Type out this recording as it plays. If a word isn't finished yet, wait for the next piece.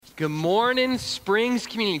Good morning, Springs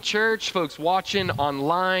Community Church, folks watching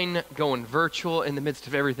online, going virtual in the midst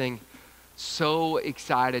of everything. So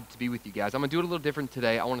excited to be with you guys. I'm gonna do it a little different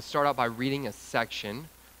today. I wanna start out by reading a section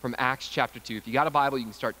from Acts chapter 2. If you got a Bible, you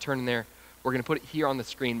can start turning there. We're gonna put it here on the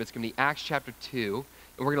screen, but it's gonna be Acts chapter 2,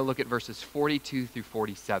 and we're gonna look at verses 42 through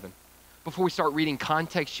 47. Before we start reading,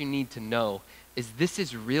 context you need to know is this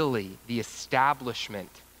is really the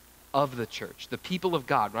establishment of the church, the people of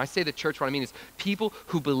God. When I say the church, what I mean is people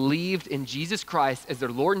who believed in Jesus Christ as their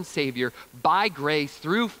Lord and Savior by grace,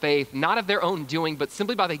 through faith, not of their own doing, but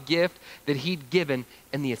simply by the gift that he'd given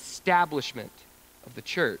and the establishment of the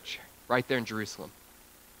church right there in Jerusalem.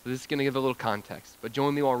 So this is going to give a little context, but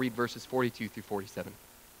join me while I read verses 42 through 47.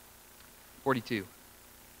 42.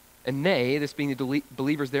 And they, this being the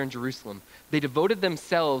believers there in Jerusalem, they devoted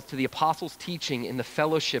themselves to the apostles' teaching in the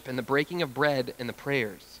fellowship and the breaking of bread and the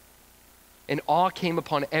prayers. And awe came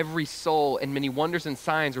upon every soul, and many wonders and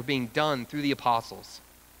signs were being done through the apostles.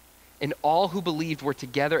 And all who believed were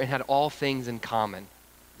together and had all things in common.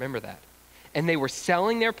 Remember that. And they were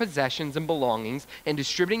selling their possessions and belongings and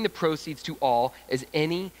distributing the proceeds to all as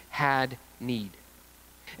any had need.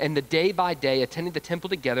 And the day by day, attending the temple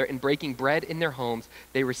together and breaking bread in their homes,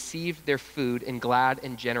 they received their food in glad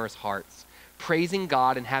and generous hearts, praising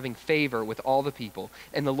God and having favor with all the people.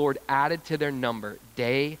 And the Lord added to their number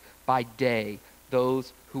day by day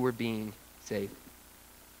those who were being saved.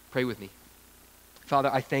 Pray with me. Father,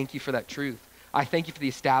 I thank you for that truth. I thank you for the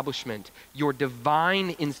establishment, your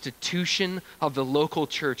divine institution of the local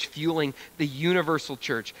church, fueling the universal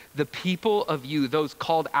church, the people of you, those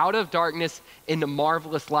called out of darkness into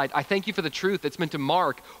marvelous light. I thank you for the truth that's meant to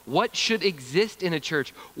mark what should exist in a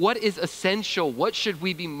church, what is essential, what should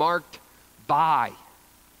we be marked by.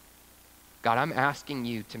 God, I'm asking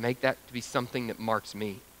you to make that to be something that marks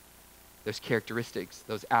me. Those characteristics,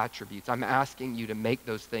 those attributes. I'm asking you to make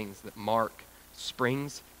those things that mark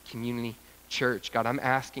Springs Community Church. God, I'm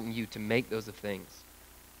asking you to make those the things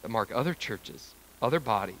that mark other churches, other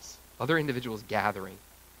bodies, other individuals gathering,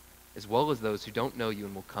 as well as those who don't know you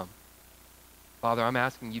and will come. Father, I'm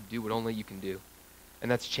asking you to do what only you can do,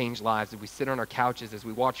 and that's change lives. As we sit on our couches, as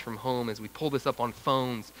we watch from home, as we pull this up on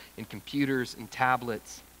phones and computers and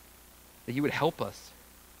tablets, that you would help us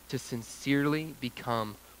to sincerely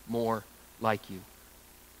become more like you.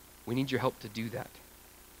 We need your help to do that.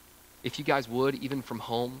 If you guys would, even from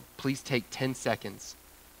home, please take 10 seconds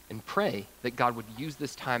and pray that God would use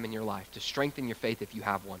this time in your life to strengthen your faith if you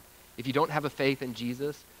have one. If you don't have a faith in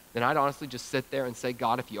Jesus, then I'd honestly just sit there and say,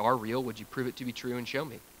 God, if you are real, would you prove it to be true and show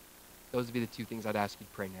me? Those would be the two things I'd ask you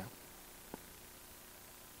to pray now.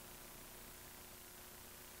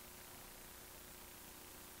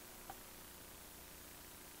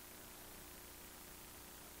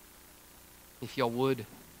 If y'all would,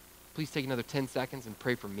 please take another 10 seconds and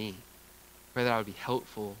pray for me. Pray that I would be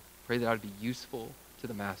helpful. Pray that I would be useful to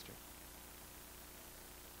the Master.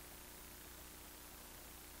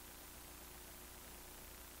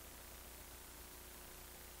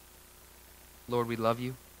 Lord, we love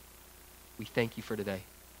you. We thank you for today.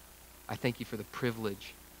 I thank you for the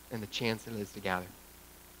privilege and the chance it is to gather.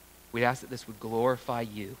 We ask that this would glorify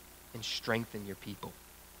you and strengthen your people.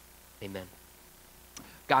 Amen.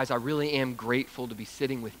 Guys, I really am grateful to be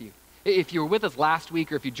sitting with you. If you were with us last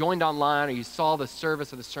week, or if you joined online, or you saw the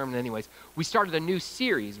service or the sermon anyways, we started a new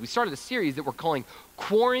series. We started a series that we're calling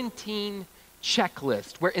Quarantine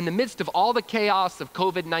Checklist, where in the midst of all the chaos of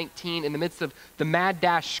COVID-19, in the midst of the mad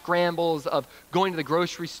dash scrambles of going to the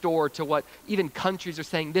grocery store to what even countries are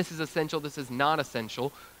saying, this is essential, this is not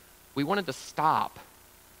essential, we wanted to stop.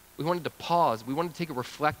 We wanted to pause. We wanted to take a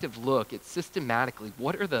reflective look at systematically,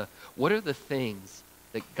 what are the things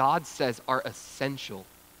that God says are essential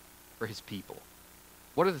for his people?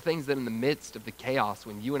 What are the things that in the midst of the chaos,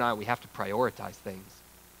 when you and I, we have to prioritize things,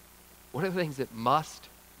 what are the things that must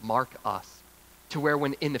mark us to where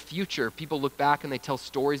when in the future people look back and they tell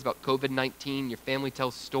stories about COVID-19, your family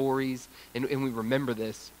tells stories, and we remember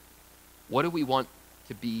this, what do we want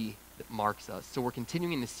to be that marks us? So we're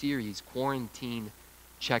continuing the series, Quarantine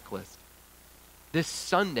Checklist. This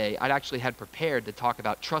Sunday, I'd actually had prepared to talk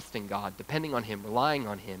about trusting God, depending on him, relying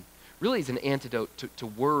on him, really is an antidote to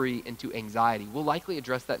worry and to anxiety. We'll likely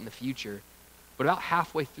address that in the future, but about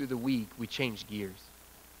halfway through the week, we changed gears.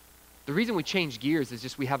 The reason we changed gears is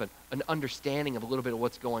just we have an understanding of a little bit of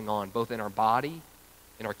what's going on, both in our body,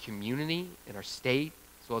 in our community, in our state,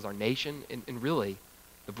 as well as our nation, and really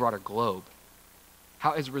the broader globe.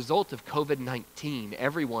 How as a result of COVID-19,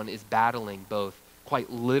 everyone is battling both quite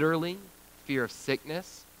literally fear of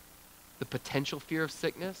sickness, the potential fear of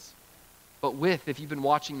sickness, but if you've been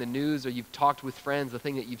watching the news or you've talked with friends, the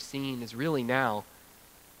thing that you've seen is really now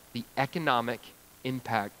the economic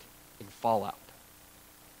impact and fallout.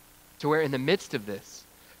 To where in the midst of this,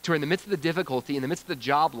 to where in the midst of the difficulty, in the midst of the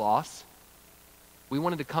job loss, we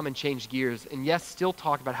wanted to come and change gears and yes, still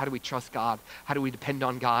talk about how do we trust God? How do we depend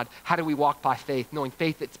on God? How do we walk by faith, knowing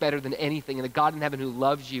faith that's better than anything and the God in heaven who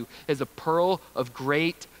loves you is a pearl of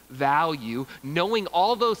great value. Knowing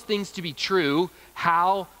all those things to be true,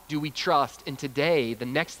 how do we trust? And today, the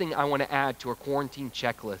next thing I want to add to our quarantine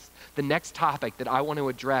checklist, the next topic that I want to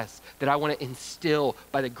address, that I want to instill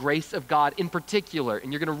by the grace of God in particular,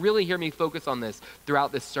 and you're going to really hear me focus on this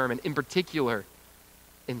throughout this sermon, in particular,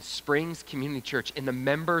 in Springs Community Church, in the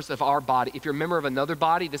members of our body. If you're a member of another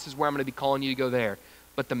body, this is where I'm going to be calling you to go there.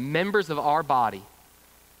 But the members of our body,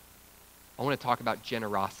 I want to talk about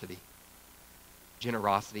generosity.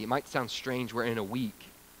 Generosity. It might sound strange. We're in a week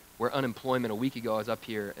where unemployment a week ago, I was up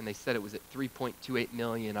here and they said it was at 3.28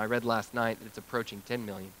 million. I read last night that it's approaching 10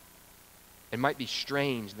 million. It might be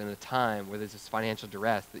strange that in a time where there's this financial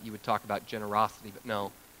duress that you would talk about generosity, but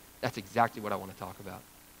no, that's exactly what I want to talk about.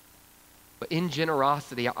 But in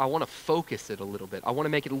generosity, I want to focus it a little bit. I want to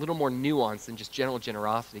make it a little more nuanced than just general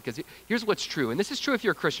generosity. Because here's what's true, and this is true if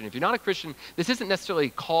you're a Christian. If you're not a Christian, this isn't necessarily a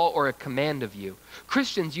call or a command of you.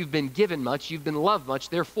 Christians, you've been given much, you've been loved much,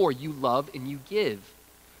 therefore you love and you give.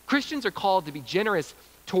 Christians are called to be generous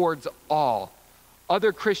towards all.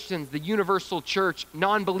 Other Christians, the universal church,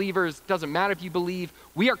 non-believers, doesn't matter if you believe,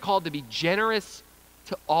 we are called to be generous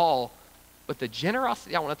to all. But the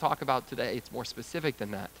generosity I want to talk about today, it's more specific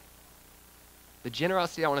than that. The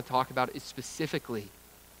generosity I want to talk about is specifically,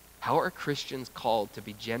 how are Christians called to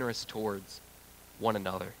be generous towards one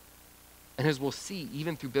another? And as we'll see,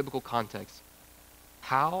 even through biblical context,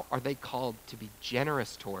 how are they called to be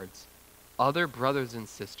generous towards other brothers and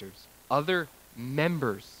sisters, other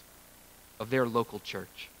members of their local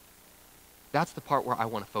church? That's the part where I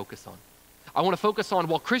want to focus on. I want to focus on,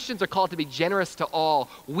 while Christians are called to be generous to all,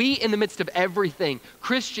 we in the midst of everything,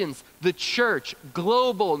 Christians, the church,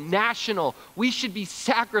 global, national, we should be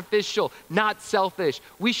sacrificial, not selfish.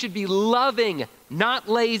 We should be loving, not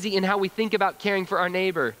lazy in how we think about caring for our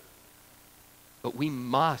neighbor. But we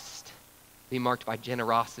must be marked by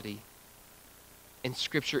generosity. And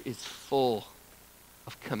Scripture is full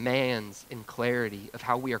of commands and clarity of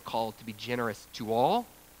how we are called to be generous to all,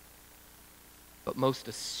 but most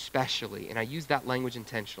especially, and I use that language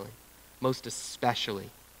intentionally, most especially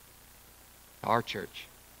to our church.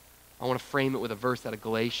 I want to frame it with a verse out of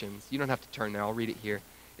Galatians. You don't have to turn there, I'll read it here.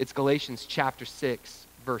 It's Galatians chapter 6,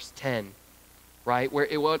 verse 10, right?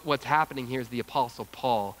 What's happening here is the Apostle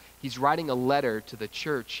Paul. He's writing a letter to the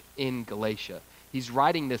church in Galatia. He's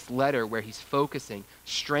writing this letter where he's focusing,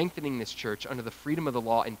 strengthening this church under the freedom of the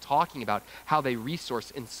law and talking about how they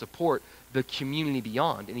resource and support the community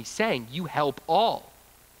beyond. And he's saying, you help all.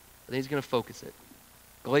 And then he's going to focus it.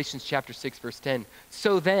 Galatians chapter 6, verse 10.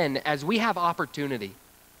 So then, as we have opportunity,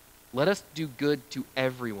 let us do good to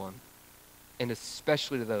everyone, and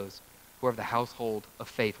especially to those who are of the household of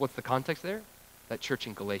faith. What's the context there? That church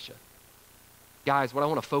in Galatia. Guys, what I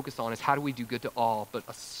want to focus on is how do we do good to all, but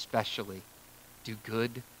especially do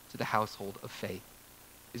good to the household of faith.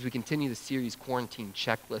 As we continue the series Quarantine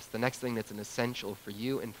Checklist, the next thing that's an essential for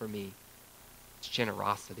you and for me is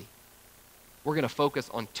generosity. We're going to focus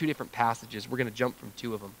on two different passages. We're going to jump from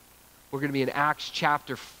two of them. We're going to be in Acts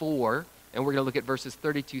chapter 4, and we're going to look at verses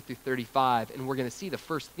 32 through 35, and we're going to see the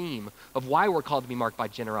first theme of why we're called to be marked by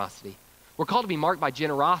generosity. We're called to be marked by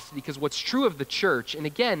generosity because what's true of the church, and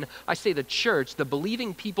again, I say the church, the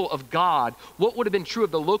believing people of God, what would have been true of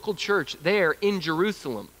the local church there in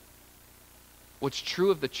Jerusalem? What's true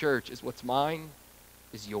of the church is what's mine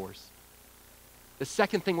is yours. The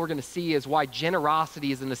second thing we're going to see is why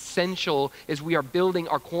generosity is an essential as we are building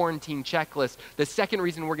our quarantine checklist. The second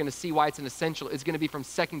reason we're going to see why it's an essential is going to be from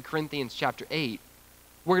 2 Corinthians chapter 8.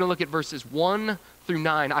 We're going to look at verses 1 through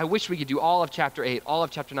 9. I wish we could do all of chapter 8, all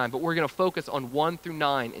of chapter 9, but we're going to focus on 1 through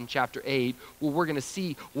 9 in chapter 8, where we're going to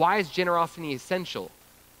see why is generosity essential.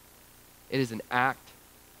 It is an act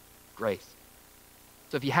of grace.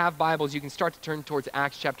 So if you have Bibles, you can start to turn towards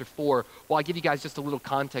Acts chapter 4 while I give you guys just a little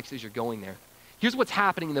context as you're going there. Here's what's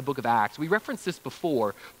happening in the book of Acts. We referenced this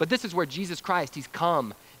before, but this is where Jesus Christ, he's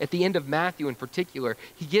come. At the end of Matthew in particular,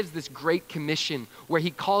 he gives this great commission where he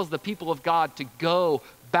calls the people of God to go,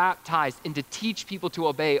 baptize, and to teach people to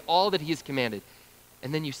obey all that he has commanded.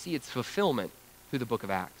 And then you see its fulfillment through the book of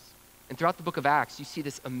Acts. And throughout the book of Acts, you see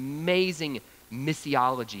this amazing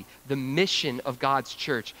missiology, the mission of God's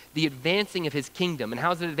church, the advancing of his kingdom. And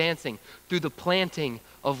how's it advancing? Through the planting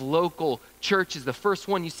of local churches. The first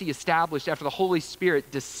one you see established after the Holy Spirit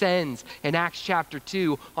descends in Acts chapter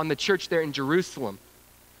 2 on the church there in Jerusalem.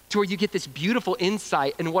 to where you get this beautiful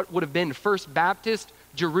insight in what would have been First Baptist,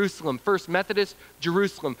 Jerusalem, First Methodist,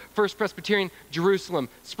 Jerusalem, First Presbyterian, Jerusalem,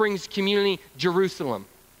 Springs Community, Jerusalem.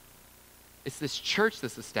 It's this church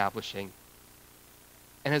that's establishing.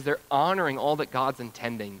 And as they're honoring all that God's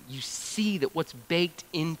intending, you see that what's baked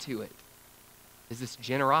into it is this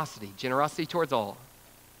generosity, generosity towards all,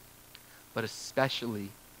 but especially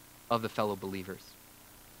of the fellow believers.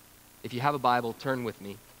 If you have a Bible, turn with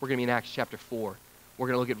me. We're going to be in Acts chapter 4. We're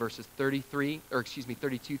going to look at verses 32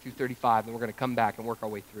 through 35, and we're going to come back and work our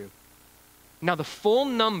way through. Now, the full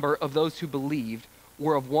number of those who believed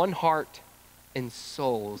were of one heart and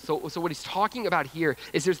soul. So what he's talking about here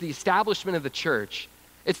is there's the establishment of the church.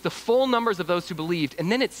 It's the full numbers of those who believed,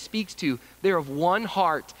 and then it speaks to they're of one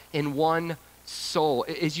heart and one soul.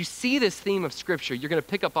 As you see this theme of Scripture, you're going to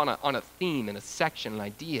pick up on a theme and a section, an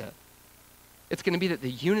idea. It's going to be that the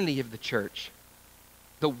unity of the church,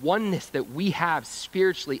 the oneness that we have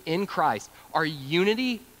spiritually in Christ, our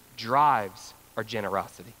unity drives our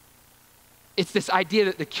generosity. It's this idea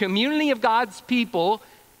that the community of God's people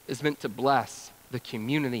is meant to bless the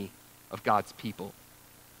community of God's people.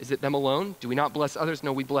 Is it them alone? Do we not bless others?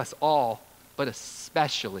 No, we bless all, but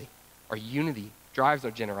especially our unity drives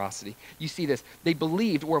our generosity. You see this. They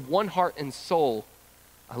believed, were of one heart and soul.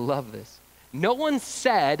 I love this. No one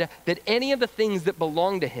said that any of the things that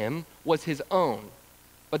belonged to him was his own,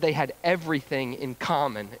 but they had everything in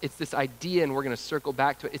common. It's this idea, and we're going to circle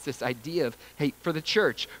back to it. It's this idea of, hey, for the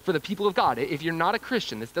church, for the people of God, if you're not a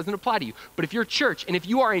Christian, this doesn't apply to you, but if you're a church and if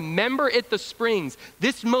you are a member at the Springs,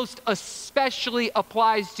 this most especially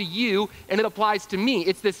applies to you and it applies to me.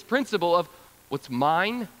 It's this principle of what's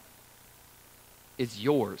mine is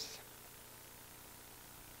yours.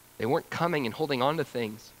 They weren't coming and holding on to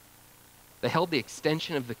things. They held the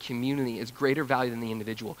extension of the community as greater value than the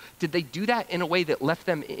individual. Did they do that in a way that left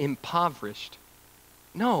them impoverished?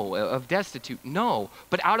 No. Of destitute? No.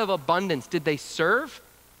 But out of abundance, did they serve?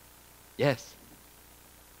 Yes.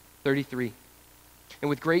 33. And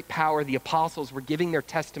with great power, the apostles were giving their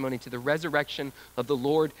testimony to the resurrection of the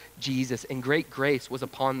Lord Jesus, and great grace was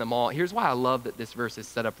upon them all. Here's why I love that this verse is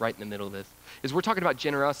set up right in the middle of this, is we're talking about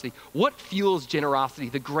generosity. What fuels generosity?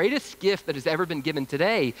 The greatest gift that has ever been given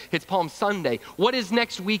today, it's Palm Sunday. What is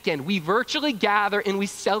next weekend? We virtually gather and we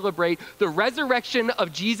celebrate the resurrection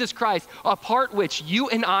of Jesus Christ, apart which you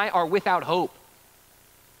and I are without hope.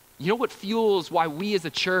 You know what fuels why we as a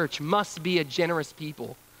church must be a generous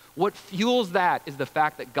people? What fuels that is the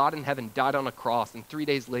fact that God in heaven died on a cross, and 3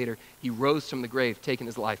 days later, he rose from the grave, taking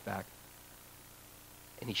his life back.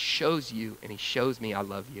 And he shows you and he shows me, I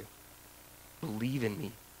love you. Believe in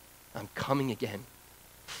me. I'm coming again.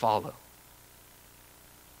 Follow.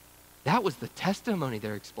 That was the testimony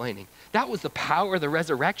they're explaining. That was the power of the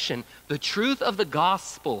resurrection. The truth of the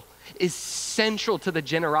gospel is central to the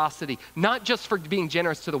generosity, not just for being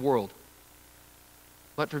generous to the world,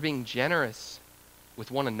 but for being generous with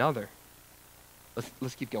one another.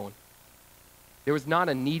 Let's keep going. There was not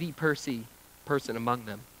a needy person among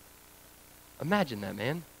them. Imagine that,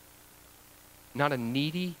 man. Not a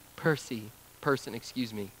needy person,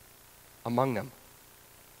 among them.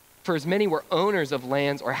 For as many were owners of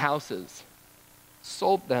lands or houses,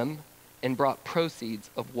 sold them and brought proceeds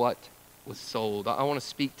of what was sold. I want to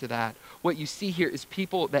speak to that. What you see here is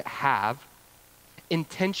people that have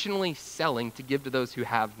intentionally selling to give to those who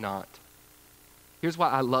have not. Here's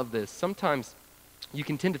why I love this. Sometimes you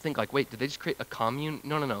can tend to think like, wait, did they just create a commune?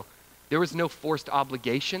 No. There was no forced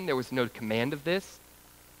obligation. There was no command of this.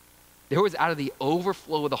 There was out of the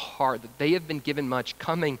overflow of the heart that they have been given much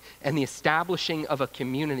coming and the establishing of a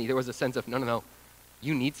community. There was a sense of, no.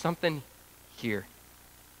 You need something? Here.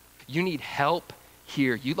 You need help?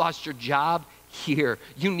 Here. You lost your job? Here.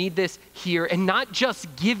 You need this? Here. And not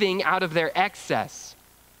just giving out of their excess,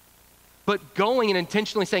 but going and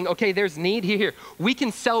intentionally saying, okay, there's need here. We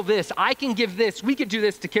can sell this. I can give this. We could do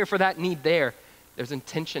this to care for that need there. There's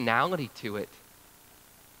intentionality to it.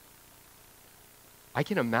 I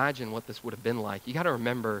can imagine what this would have been like. You got to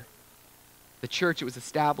remember, the church, it was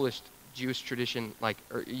established, Jewish tradition,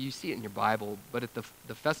 or you see it in your Bible, but at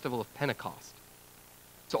the festival of Pentecost.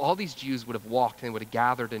 So all these Jews would have walked and they would have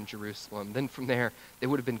gathered in Jerusalem. Then from there, they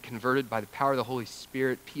would have been converted by the power of the Holy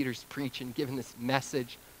Spirit. Peter's preaching, giving this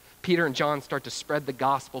message. Peter and John start to spread the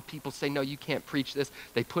gospel. People say, no, you can't preach this.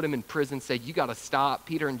 They put him in prison, say, you got to stop.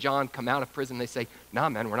 Peter and John come out of prison. They say, nah,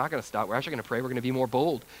 man, we're not going to stop. We're actually going to pray. We're going to be more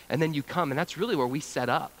bold. And then you come, and that's really where we set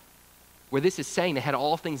up, where this is saying they had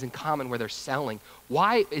all things in common, where they're selling.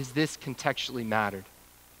 Why is this contextually mattered?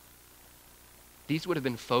 These would have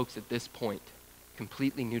been folks at this point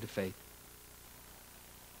completely new to faith.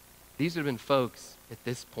 These would have been folks at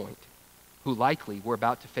this point who likely were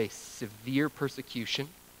about to face severe persecution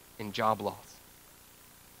and job loss.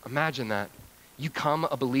 Imagine that. You come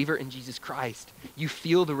a believer in Jesus Christ. You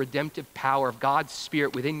feel the redemptive power of God's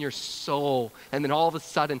Spirit within your soul. And then all of a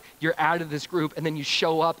sudden, you're out of this group, and then you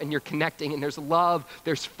show up and you're connecting, and there's love,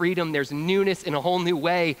 there's freedom, there's newness in a whole new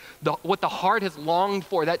way. What the heart has longed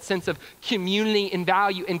for, that sense of community and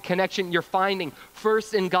value and connection, you're finding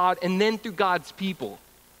first in God and then through God's people.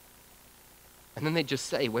 And then they just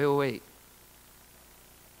say, wait.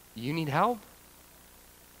 You need help?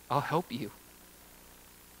 I'll help you.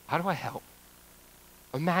 How do I help?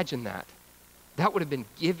 Imagine that. That would have been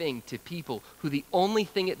giving to people who the only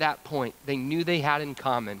thing at that point they knew they had in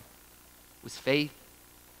common was faith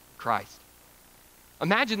in Christ.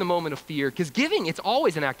 Imagine the moment of fear, because giving, it's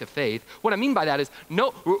always an act of faith. What I mean by that is,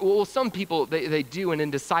 some people, they do, and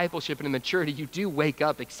in discipleship and in maturity, you do wake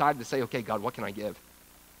up excited to say, okay, God, what can I give?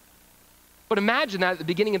 But imagine that at the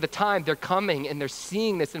beginning of the time, they're coming and they're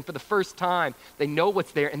seeing this, and for the first time, they know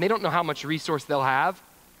what's there, and they don't know how much resource they'll have.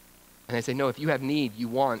 And they say, no, if you have need, you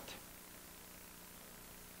want,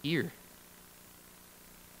 here.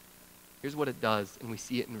 Here's what it does, and we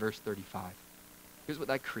see it in verse 35. Here's what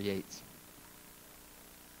that creates.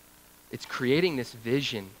 It's creating this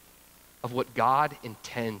vision of what God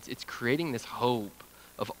intends. It's creating this hope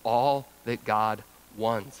of all that God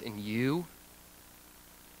wants in you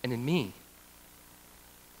and in me.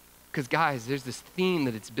 Because guys, there's this theme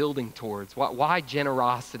that it's building towards. Why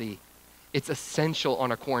generosity? It's essential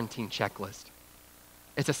on a quarantine checklist.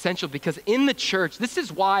 It's essential because in the church, this is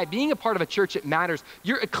why being a part of a church, it matters.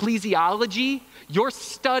 Your ecclesiology, your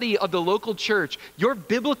study of the local church, your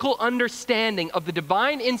biblical understanding of the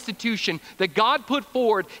divine institution that God put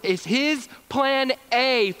forward is his plan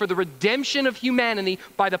A for the redemption of humanity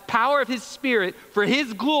by the power of his Spirit for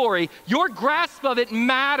his glory. Your grasp of it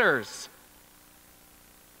matters.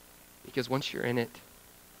 Because once you're in it,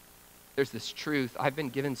 there's this truth. I've been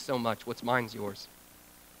given so much. What's mine's yours.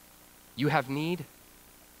 You have need.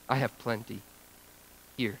 I have plenty.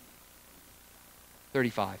 Here.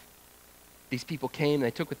 35. These people came,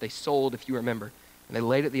 they took what they sold, if you remember, and they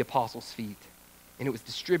laid it at the apostles' feet. And it was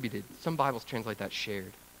distributed. Some Bibles translate that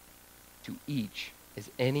shared. To each as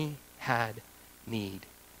any had need.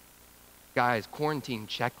 Guys, quarantine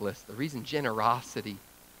checklist. The reason generosity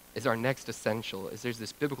is our next essential is there's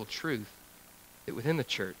this biblical truth that within the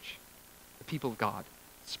church, the people of God,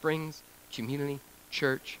 Springs, community,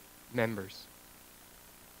 church, members,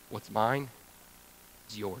 what's mine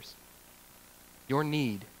is yours. Your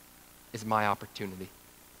need is my opportunity.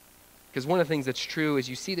 Because one of the things that's true is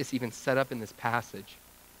you see this even set up in this passage.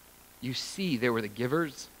 You see there were the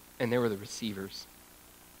givers and there were the receivers.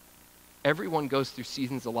 Everyone goes through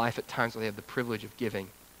seasons of life at times where they have the privilege of giving.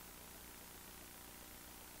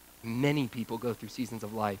 Many people go through seasons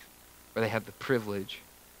of life where they have the privilege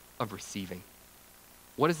of receiving.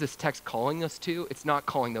 What is this text calling us to? It's not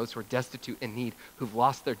calling those who are destitute and need, who've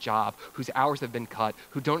lost their job, whose hours have been cut,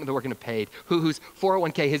 who don't know they're going to pay, whose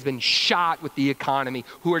 401k has been shot with the economy,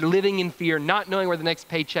 who are living in fear, not knowing where the next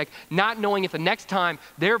paycheck, not knowing if the next time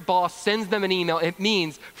their boss sends them an email, it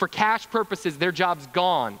means for cash purposes, their job's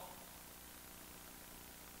gone.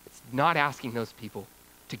 It's not asking those people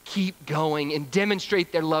to keep going and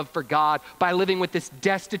demonstrate their love for God by living with this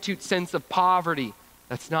destitute sense of poverty.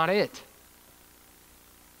 That's not it.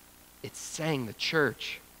 It's saying the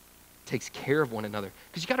church takes care of one another.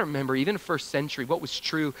 Because you got to remember, even in the first century, what was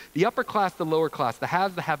true, the upper class, the lower class, the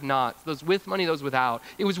haves, the have-nots, those with money, those without,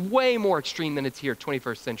 it was way more extreme than it's here,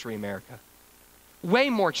 21st century America. Way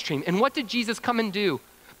more extreme. And what did Jesus come and do?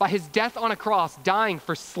 By his death on a cross, dying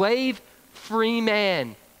for slave, free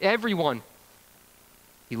man, everyone.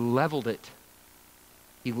 He leveled it.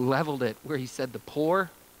 He leveled it where he said, the poor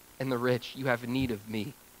and the rich, you have need of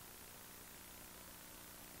me.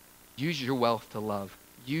 Use your wealth to love.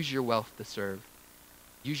 Use your wealth to serve.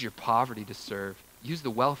 Use your poverty to serve. Use the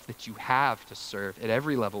wealth that you have to serve at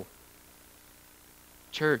every level.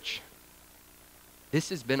 Church, this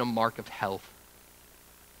has been a mark of health,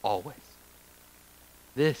 always.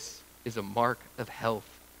 This is a mark of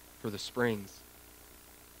health for the Springs.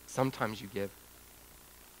 Sometimes you give.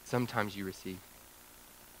 Sometimes you receive.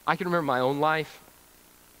 I can remember my own life.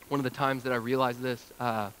 One of the times that I realized this,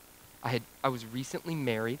 I was recently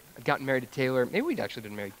married. I'd gotten married to Taylor. Maybe we'd actually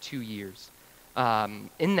been married 2 years.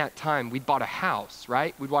 In that time, we'd bought a house,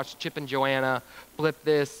 right? We'd watched Chip and Joanna, flip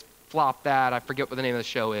this, flop that. I forget what the name of the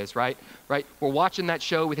show is, right? We're watching that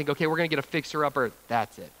show. We think, okay, we're going to get a fixer-upper.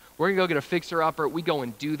 That's it. We're gonna go get a fixer-upper. We go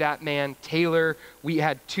and do that, man. Taylor, we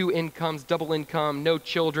had 2 incomes, double income, no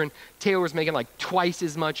children. Taylor was making like twice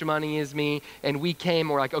as much money as me. And we came,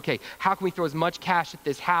 we're like, okay, how can we throw as much cash at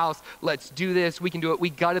this house? Let's do this, we can do it.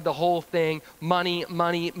 We gutted the whole thing. Money's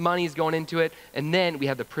going into it. And then we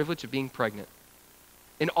had the privilege of being pregnant.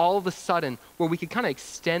 And all of a sudden, where we could kind of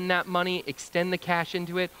extend that money, extend the cash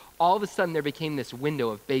into it, all of a sudden there became this window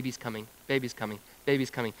of babies coming, babies coming,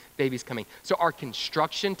 babies coming, babies coming. So our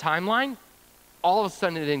construction timeline, all of a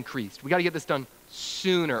sudden it increased. We got to get this done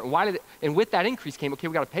sooner. And with that increase came, okay,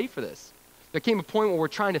 we got to pay for this. There came a point where we're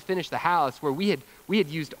trying to finish the house where we had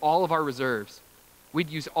used all of our reserves.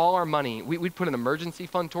 We'd used all our money. We'd put an emergency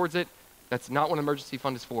fund towards it. That's not what an emergency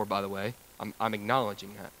fund is for, by the way. I'm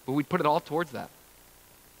acknowledging that. But we'd put it all towards that.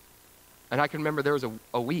 And I can remember there was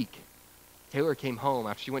a week, Taylor came home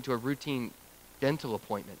after she went to a routine dental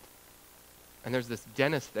appointment. And there's this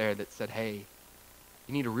dentist there that said, hey,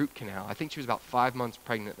 you need a root canal. I think she was about 5 months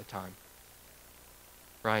pregnant at the time.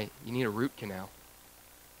 Right? You need a root canal.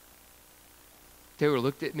 Taylor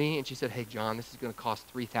looked at me and she said, hey, John, this is going to cost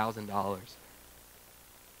 $3,000.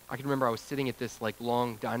 I can remember I was sitting at this like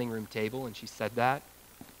long dining room table and she said that.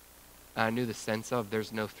 And I knew the sense of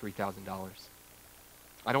there's no $3,000.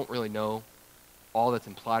 I don't really know all that's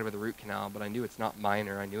implied with a root canal, but I knew it's not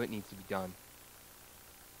minor. I knew it needs to be done.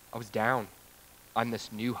 I was down. I'm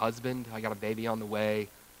this new husband. I got a baby on the way.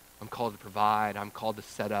 I'm called to provide. I'm called to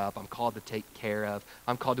set up. I'm called to take care of.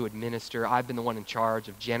 I'm called to administer. I've been the one in charge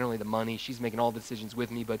of generally the money. She's making all the decisions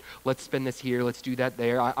with me, but let's spend this here. Let's do that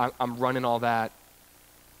there. I'm running all that.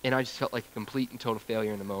 And I just felt like a complete and total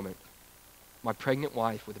failure in the moment. My pregnant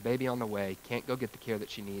wife with a baby on the way can't go get the care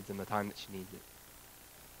that she needs in the time that she needs it.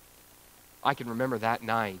 I can remember that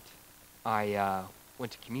night, I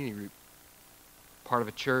went to community group, part of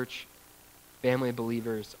a church, family of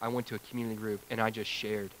believers. I went to a community group and I just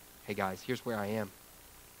shared, hey guys, here's where I am.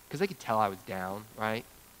 Because they could tell I was down, right?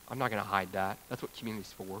 I'm not going to hide that. That's what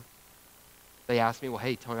community's for. They asked me, well,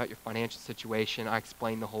 hey, tell me about your financial situation. I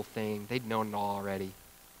explained the whole thing. They'd known it all already.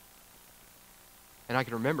 And I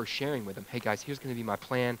can remember sharing with them, hey guys, here's going to be my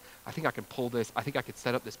plan. I think I can pull this. I think I could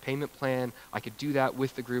set up this payment plan. I could do that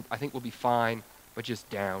with the group. I think we'll be fine, but just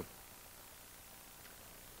down.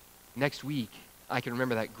 Next week, I can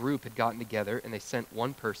remember that group had gotten together and they sent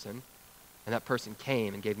one person, and that person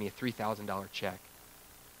came and gave me a $3,000 check.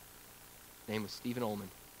 His name was Stephen Ullman.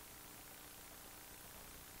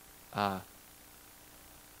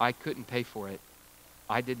 I couldn't pay for it.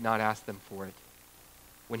 I did not ask them for it.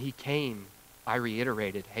 When he came, I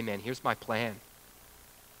reiterated, hey man, here's my plan.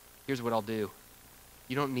 Here's what I'll do.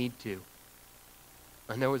 You don't need to.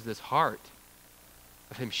 And there was this heart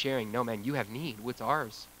of him sharing, no man, you have need. What's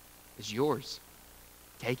ours is yours.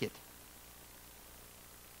 Take it.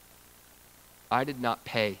 I did not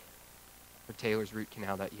pay for Taylor's root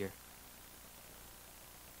canal that year.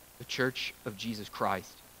 The Church of Jesus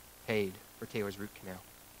Christ paid for Taylor's root canal.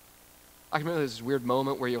 I can remember this weird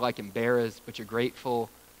moment where you're like embarrassed, but you're grateful.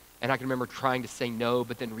 And I can remember trying to say no,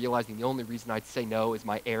 but then realizing the only reason I'd say no is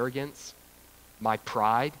my arrogance, my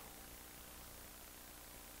pride.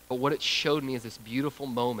 But what it showed me is this beautiful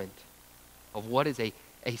moment of what is a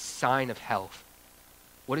sign of health.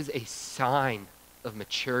 What is a sign of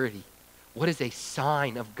maturity? What is a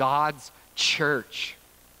sign of God's church?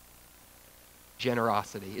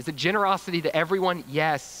 Generosity. Is it generosity to everyone?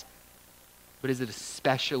 Yes. But is it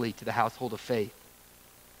especially to the household of faith?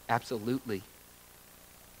 Absolutely.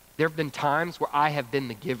 There have been times where I have been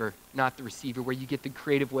the giver, not the receiver, where you get the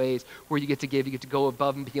creative ways, where you get to give, you get to go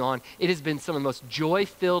above and beyond. It has been some of the most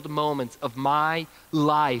joy-filled moments of my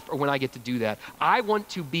life or when I get to do that. I want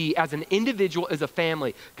to be, as an individual, as a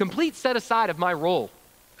family, complete set aside of my role.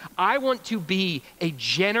 I want to be a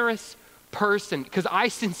generous person because I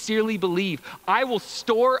sincerely believe I will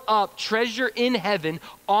store up treasure in heaven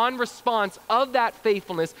on response of that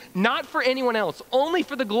faithfulness, not for anyone else, only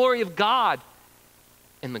for the glory of God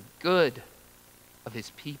and the good of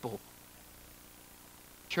his people.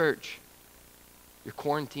 Church, your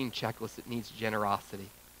quarantine checklist, it needs generosity.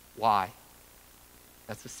 Why?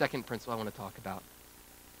 That's the second principle I want to talk about.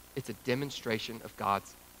 It's a demonstration of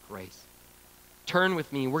God's grace. Turn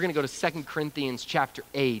with me. We're going to go to 2 Corinthians chapter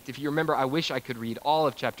 8. If you remember, I wish I could read all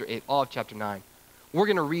of chapter 8, all of chapter 9. We're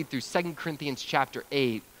going to read through 2 Corinthians chapter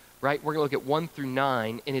 8, right? We're going to look at 1 through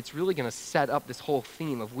 9, and it's really going to set up this whole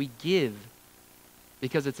theme of we give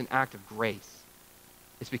because it's an act of grace.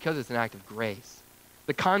 It's because it's an act of grace.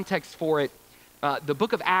 The context for it, the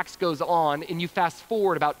book of Acts goes on, and you fast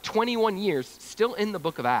forward about 21 years, still in the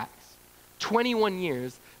book of Acts, 21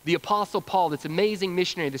 years, The Apostle Paul, this amazing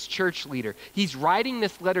missionary, this church leader, he's writing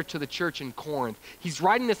this letter to the church in Corinth. He's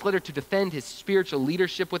writing this letter to defend his spiritual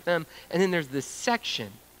leadership with them. And then there's this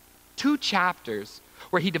section, 2 chapters,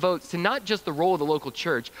 where he devotes to not just the role of the local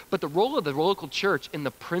church, but the role of the local church in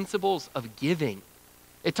the principles of giving.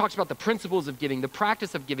 It talks about the principles of giving, the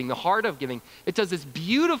practice of giving, the heart of giving. It does this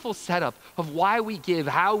beautiful setup of why we give,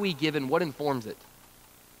 how we give, and what informs it.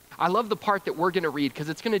 I love the part that we're going to read because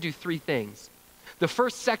it's going to do 3 things. The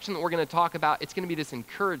first section that we're going to talk about, it's going to be this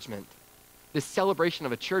encouragement, this celebration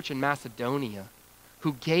of a church in Macedonia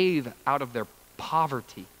who gave out of their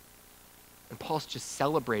poverty. And Paul's just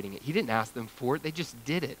celebrating it. He didn't ask them for it, they just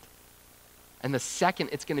did it. And the second,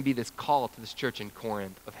 it's going to be this call to this church in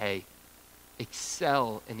Corinth of, hey,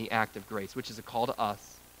 excel in the act of grace, which is a call to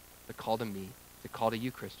us, the call to me, the call to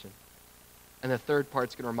you, Christian. And the third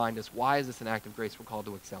part's going to remind us, why is this an act of grace we're called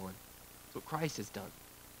to excel in? It's what Christ has done.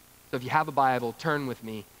 So if you have a Bible, turn with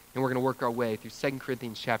me, and we're going to work our way through 2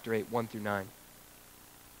 Corinthians chapter 8, 1 through 9.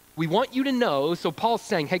 We want you to know, so Paul's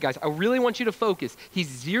saying, hey guys, I really want you to focus.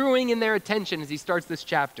 He's zeroing in their attention as he starts this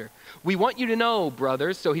chapter. We want you to know,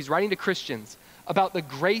 brothers, so he's writing to Christians, about the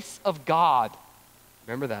grace of God.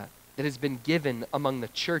 Remember that has been given among the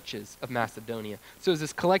churches of Macedonia. So as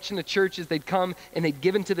this collection of churches, they'd come and they'd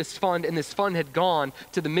given to this fund, and this fund had gone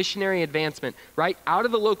to the missionary advancement, right? Out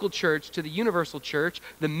of the local church to the universal church,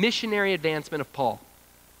 the missionary advancement of Paul.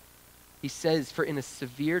 He says, for in a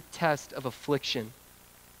severe test of affliction,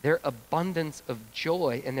 their abundance of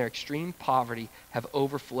joy and their extreme poverty have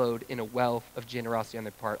overflowed in a wealth of generosity on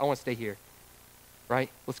their part. I want to stay here, right?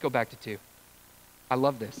 Let's go back to 2. I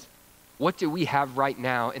love this. What do we have right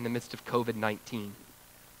now in the midst of COVID-19?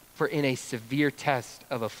 For in a severe test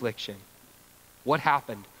of affliction. What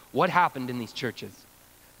happened? What happened in these churches?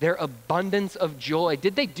 Their abundance of joy.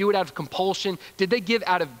 Did they do it out of compulsion? Did they give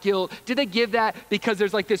out of guilt? Did they give that because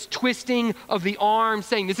there's like this twisting of the arm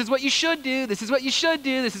saying, this is what you should do, this is what you should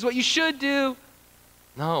do, this is what you should do?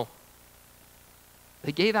 No.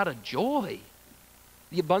 They gave out of joy.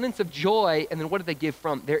 The abundance of joy, and then what did they give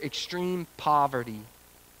from? Their extreme poverty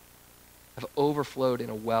have overflowed in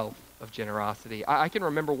a wealth of generosity. I can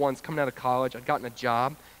remember once coming out of college, I'd gotten a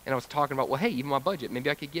job, and I was talking about, well, hey, even my budget, maybe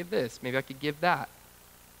I could give this, maybe I could give that.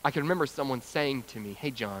 I can remember someone saying to me,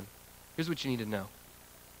 hey, John, here's what you need to know.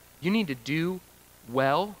 You need to do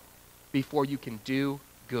well before you can do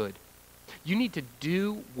good. You need to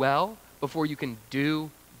do well before you can do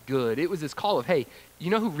good. It was this call of, hey, you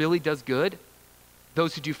know who really does good?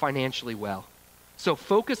 Those who do financially well. So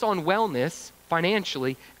focus on wellness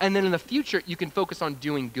financially, and then in the future, you can focus on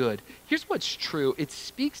doing good. Here's what's true. It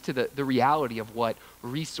speaks to the reality of what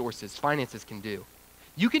resources, finances can do.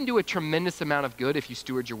 You can do a tremendous amount of good if you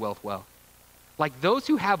steward your wealth well. Like those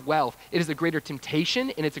who have wealth, it is a greater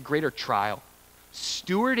temptation and it's a greater trial.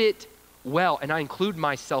 Steward it well, and I include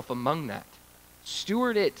myself among that.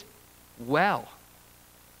 Steward it well.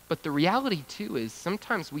 But the reality too is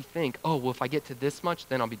sometimes we think, oh, well, if I get to this much,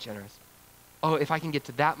 then I'll be generous. Oh, if I can get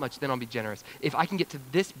to that much, then I'll be generous. If I can get to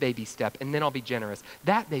this baby step, and then I'll be generous.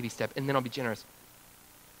 That baby step, and then I'll be generous.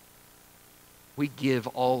 We give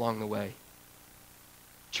all along the way.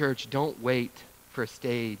 Church, don't wait for a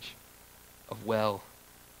stage of well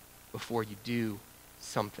before you do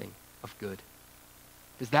something of good.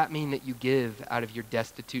 Does that mean that you give out of your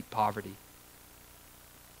destitute poverty?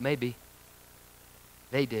 Maybe.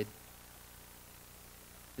 They did.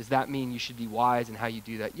 Does that mean you should be wise in how you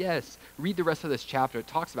do that? Yes. Read the rest of this chapter. It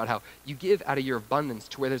talks about how you give out of your abundance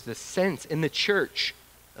to where there's this sense in the church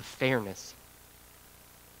of fairness.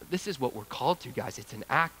 But this is what we're called to, guys. It's an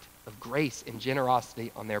act of grace and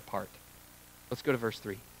generosity on their part. Let's go to verse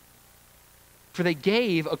 3. For they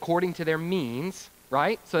gave according to their means,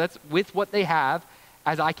 right? So that's with what they have,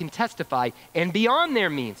 as I can testify, and beyond their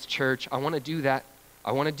means. Church, I want to do that.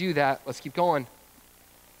 I want to do that. Let's keep going.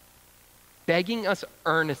 Begging us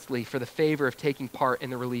earnestly for the favor of taking part in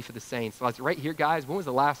the relief of the saints. So right here, guys, when was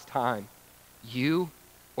the last time you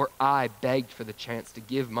or I begged for the chance to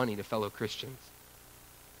give money to fellow Christians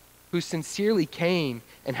who sincerely came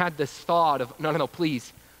and had this thought of, no,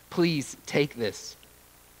 please take this.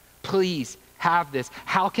 Please have this.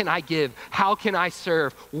 How can I give? How can I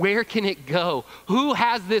serve? Where can it go? Who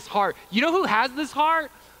has this heart? You know who has this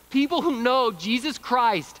heart? People who know Jesus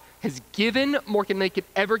Christ has given more than they could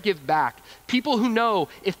ever give back. People who know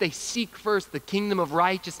if they seek first the kingdom of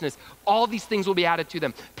righteousness, all these things will be added to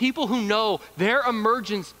them. People who know their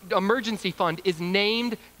emergency fund is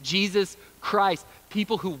named Jesus Christ.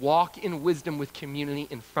 People who walk in wisdom with community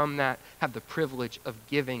and from that have the privilege of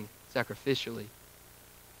giving sacrificially.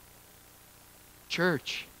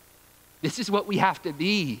 Church, this is what we have to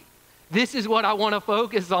be. This is what I want to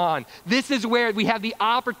focus on. This is where we have the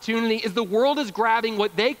opportunity is the world is grabbing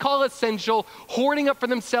what they call essential, hoarding up for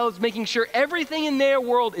themselves, making sure everything in their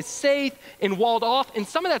world is safe and walled off. And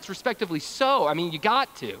some of that's respectively so. I mean, you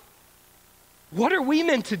got to. What are we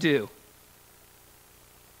meant to do?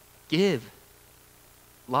 Give,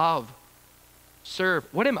 love, serve.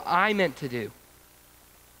 What am I meant to do?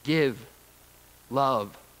 Give,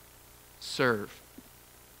 love, serve.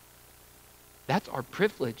 That's our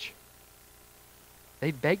privilege.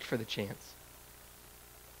 They begged for the chance.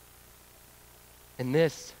 And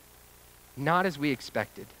this, not as we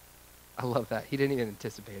expected. I love that. He didn't even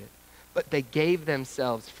anticipate it. But they gave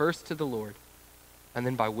themselves first to the Lord and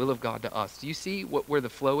then by will of God to us. Do you see where the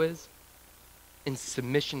flow is? In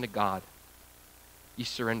submission to God, you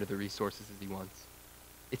surrender the resources as he wants.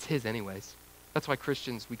 It's his anyways. That's why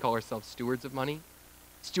Christians, we call ourselves stewards of money.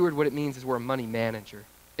 Steward, what it means is we're a money manager.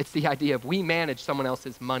 It's the idea of we manage someone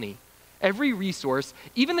else's money. Every resource,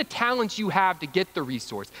 even the talents you have to get the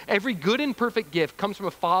resource, every good and perfect gift comes from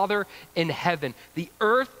a Father in heaven. The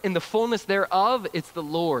earth and the fullness thereof, it's the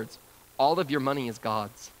Lord's. All of your money is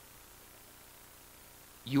God's.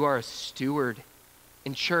 You are a steward.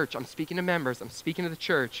 In church, I'm speaking to members, I'm speaking to the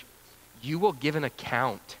church. You will give an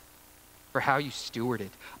account for how you steward it.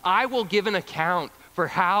 I will give an account for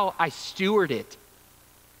how I steward it.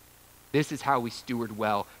 This is how we steward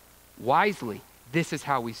well. Wisely, this is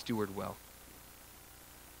how we steward well.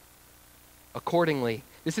 Accordingly,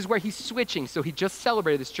 this is where he's switching. So he just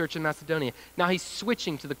celebrated this church in Macedonia. Now he's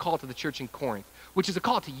switching to the call to the church in Corinth, which is a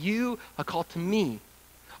call to you, a call to me.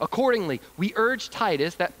 Accordingly, we urge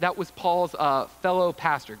Titus, that was Paul's fellow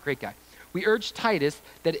pastor, great guy. We urge Titus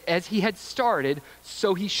that as he had started,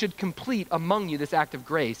 so he should complete among you this act of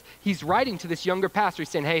grace. He's writing to this younger pastor. He's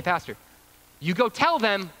saying, hey, pastor, you go tell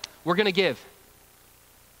them we're going to give.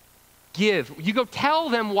 Give. You go tell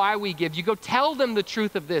them why we give. You go tell them the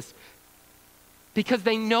truth of this. Because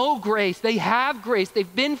they know grace. They have grace.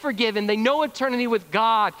 They've been forgiven. They know eternity with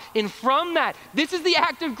God. And from that, this is the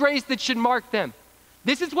act of grace that should mark them.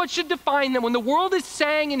 This is what should define them. When the world is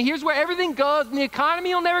saying, and here's where everything goes, and the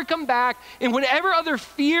economy will never come back, and whatever other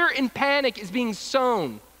fear and panic is being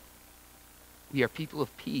sown, we are people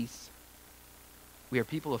of peace. We are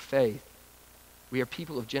people of faith. We are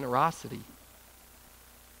people of generosity.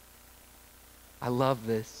 I love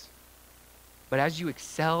this. But as you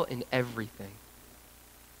excel in everything,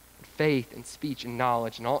 in faith and speech and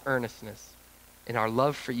knowledge and all earnestness, in our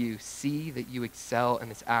love for you, see that you excel in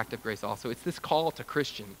this act of grace also. It's this call to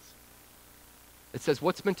Christians. It says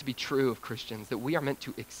what's meant to be true of Christians, that we are meant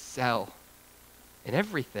to excel in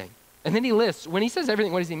everything. And then he lists, when he says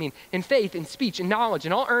everything, what does he mean? In faith, in speech, in knowledge,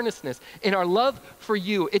 in all earnestness, in our love for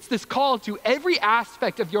you. It's this call to every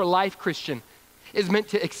aspect of your life, Christian, is meant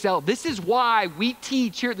to excel. This is why we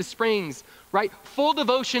teach here at the Springs, right? Full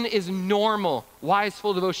devotion is normal. Why is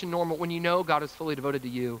full devotion normal? When you know God is fully devoted to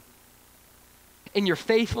you. In your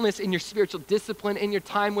faithfulness, in your spiritual discipline, in your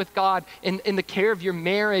time with God, in the care of your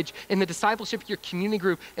marriage, in the discipleship of your community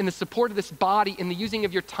group, in the support of this body, in the using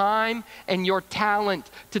of your time and your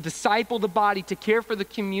talent to disciple the body, to care for the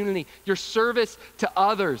community, your service to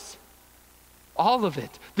others. All of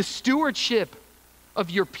it. The stewardship of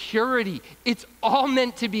your purity. It's all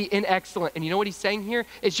meant to be in excellent. And you know what he's saying here?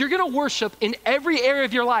 Is you're going to worship in every area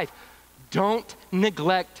of your life. Don't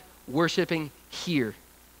neglect worshiping here.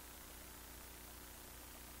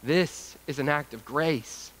 This is an act of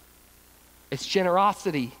grace. It's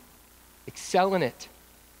generosity. Excel in it.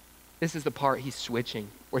 This is the part he's switching,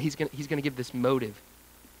 where he's gonna give this motive,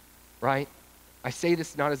 right? I say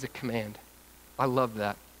this not as a command. I love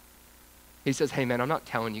that. He says, hey man, I'm not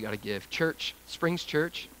telling you gotta give. Church, Springs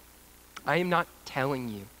Church, I am not telling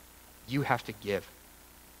you you have to give.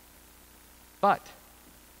 But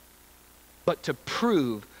to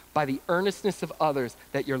prove by the earnestness of others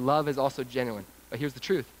that your love is also genuine. But here's the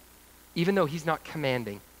truth. Even though he's not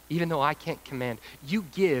commanding, even though I can't command, you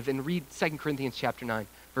give, and read 2 Corinthians chapter 9,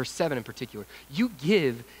 verse 7 in particular. You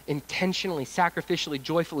give intentionally, sacrificially,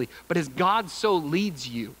 joyfully, but as God so leads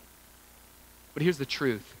you. But here's the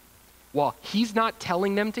truth. While he's not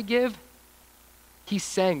telling them to give, he's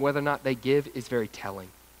saying whether or not they give is very telling.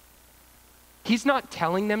 He's not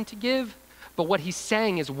telling them to give, but what he's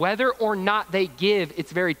saying is whether or not they give,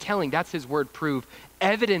 it's very telling. That's his word, prove.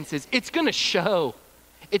 Evidence is, it's going to show.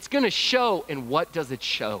 It's going to show. And what does it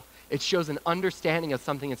show? It shows an understanding of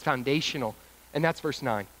something that's foundational. And that's verse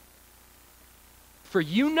 9. For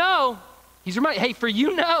you know, he's reminding, hey, for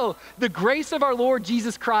you know the grace of our Lord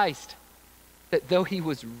Jesus Christ, that though he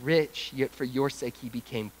was rich, yet for your sake he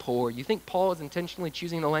became poor. You think Paul is intentionally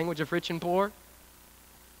choosing the language of rich and poor?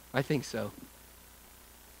 I think so.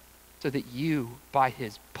 so that you, by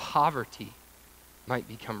his poverty, might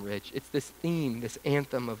become rich. It's this theme, this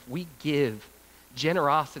anthem of we give.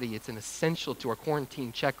 Generosity, it's an essential to our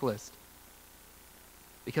quarantine checklist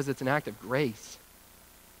because it's an act of grace.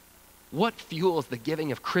 What fuels the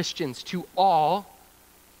giving of Christians to all,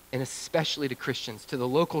 and especially to Christians, to the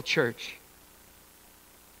local church?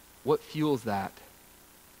 What fuels that?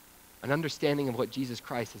 An understanding of what Jesus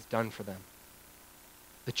Christ has done for them.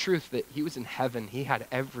 The truth that he was in heaven, he had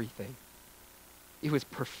everything. It was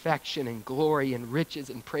perfection and glory and riches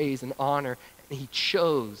and praise and honor. And he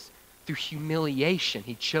chose, through humiliation,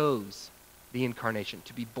 he chose the incarnation,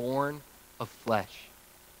 to be born of flesh,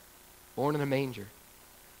 born in a manger.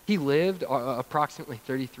 He lived approximately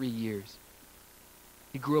 33 years.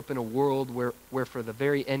 He grew up in a world where for the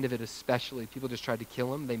very end of it especially, people just tried to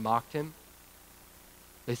kill him. They mocked him.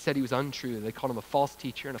 They said he was untrue. They called him a false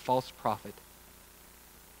teacher and a false prophet.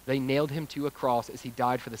 They nailed him to a cross as he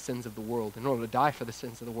died for the sins of the world. In order to die for the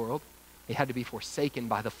sins of the world, he had to be forsaken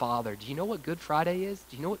by the Father. Do you know what Good Friday is?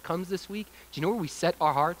 Do you know what comes this week? Do you know where we set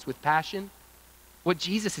our hearts with passion? What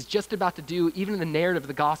Jesus is just about to do, even in the narrative of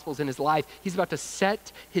the Gospels in his life, he's about to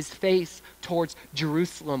set his face towards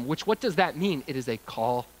Jerusalem, which, what does that mean? It is a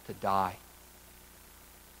call to die.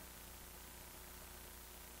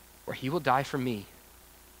 Where he will die for me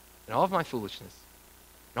and all of my foolishness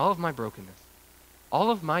and all of my brokenness,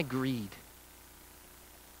 all of my greed,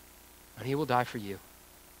 and he will die for you.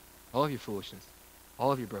 All of your foolishness,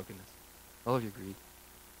 all of your brokenness, all of your greed.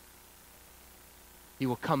 He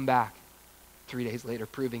will come back 3 days later,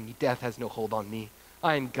 proving death has no hold on me.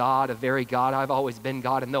 I am God, a very God. I've always been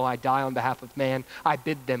God, and though I die on behalf of man, I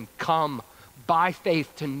bid them come by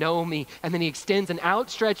faith to know me. And then he extends an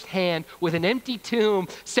outstretched hand with an empty tomb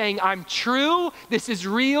saying, I'm true, this is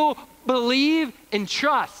real, believe and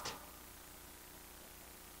trust.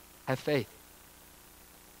 Have faith.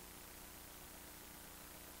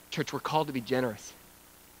 Church, we're called to be generous.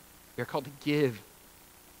 We are called to give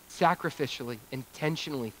sacrificially,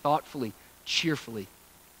 intentionally, thoughtfully, cheerfully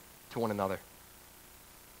to one another.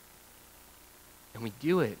 And we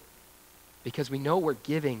do it because we know where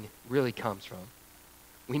giving really comes from.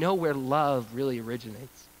 We know where love really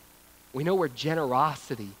originates. We know where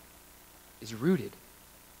generosity is rooted.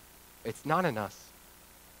 It's not in us.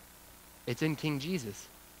 It's in King Jesus.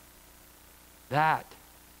 That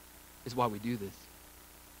is why we do this.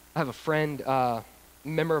 I have a friend,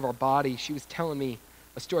 member of our body. She was telling me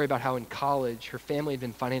a story about how in college her family had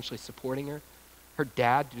been financially supporting her. Her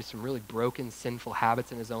dad, due to some really broken, sinful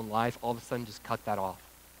habits in his own life, all of a sudden just cut that off.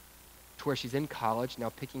 To where she's in college, now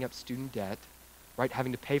picking up student debt, right,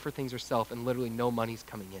 having to pay for things herself, and literally no money's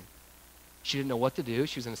coming in. She didn't know what to do.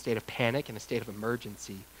 She was in a state of panic and a state of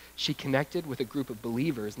emergency. She connected with a group of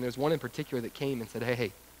believers, and there's one in particular that came and said,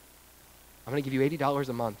 hey, I'm going to give you $80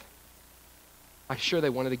 a month. I'm sure they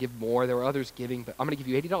wanted to give more. There were others giving, but I'm going to give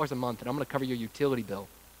you $80 a month, and I'm going to cover your utility bill.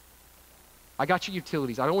 I got your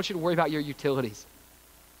utilities. I don't want you to worry about your utilities.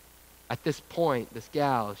 At this point, this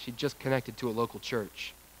gal, she just connected to a local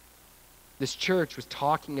church. This church was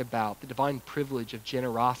talking about the divine privilege of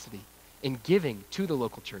generosity in giving to the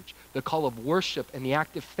local church, the call of worship and the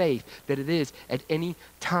act of faith that it is at any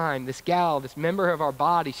time. This gal, this member of our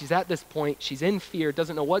body, she's at this point, she's in fear,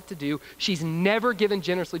 doesn't know what to do. She's never given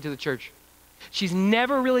generously to the church. She's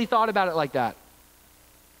never really thought about it like that.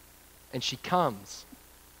 And she comes,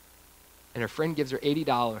 and her friend gives her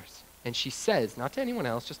 $80, and she says, not to anyone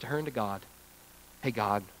else, just to her and to God, hey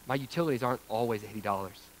God, my utilities aren't always $80.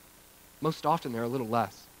 Most often they're a little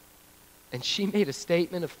less. And she made a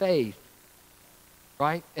statement of faith,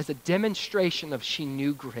 right? As a demonstration of she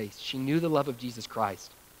knew grace. She knew the love of Jesus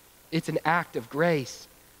Christ. It's an act of grace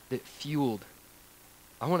that fueled,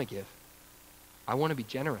 I want to give. I want to be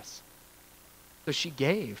generous. So she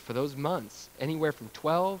gave for those months anywhere from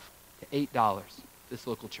 $12 to $8 this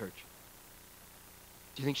local church.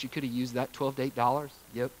 Do you think she could have used that $12 to $8?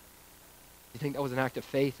 Yep. Do you think that was an act of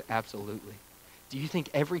faith? Absolutely. Do you think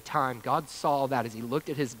every time God saw that as he looked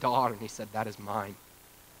at his daughter and he said, that is mine?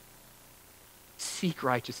 Seek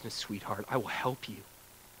righteousness, sweetheart. I will help you.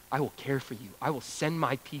 I will care for you. I will send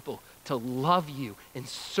my people to love you and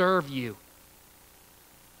serve you.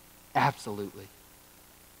 Absolutely.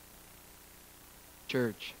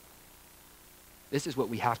 Church, this is what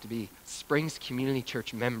we have to be. Springs Community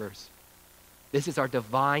Church members. This is our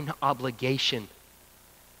divine obligation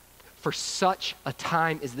for such a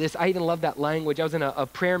time as this. I even love that language. I was in a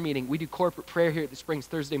prayer meeting. We do corporate prayer here at the Springs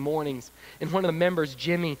Thursday mornings. And one of the members,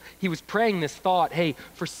 Jimmy, he was praying this thought, hey,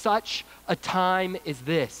 for such a time as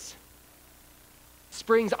this,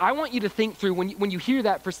 Springs, I want you to think through when you hear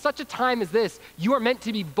that, for such a time as this, you are meant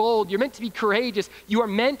to be bold. You're meant to be courageous. You are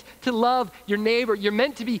meant to love your neighbor. You're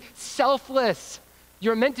meant to be selfless.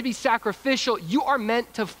 You're meant to be sacrificial. You are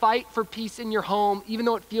meant to fight for peace in your home, even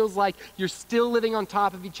though it feels like you're still living on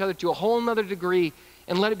top of each other to a whole nother degree,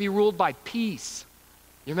 and let it be ruled by peace.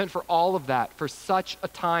 You're meant for all of that, for such a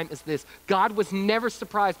time as this. God was never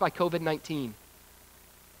surprised by COVID-19.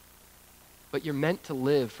 But you're meant to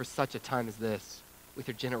live for such a time as this with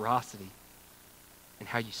your generosity and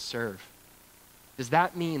how you serve. Does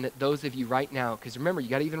that mean that those of you right now, because remember, you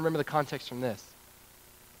got to even remember the context from this,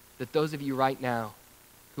 that those of you right now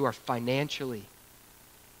who are financially,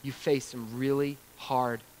 you face some really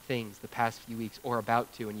hard things the past few weeks or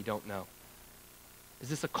about to and you don't know? Is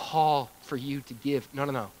this a call for you to give?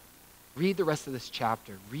 No. Read the rest of this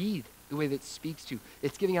chapter. Read the way that it speaks to.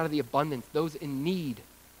 It's giving out of the abundance, those in need.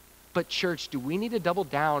 But church, do we need to double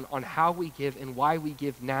down on how we give and why we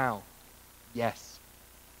give now? Yes.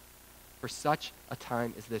 For such a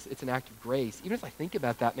time as this, it's an act of grace. Even as I think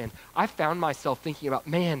about that, man, I found myself thinking about,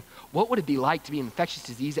 man, what would it be like to be an infectious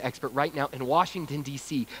disease expert right now in Washington,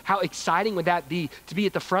 D.C.? How exciting would that be to be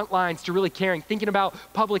at the front lines, to really caring, thinking about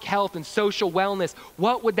public health and social wellness?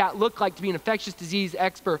 What would that look like to be an infectious disease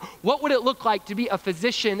expert? What would it look like to be a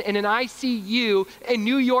physician in an ICU in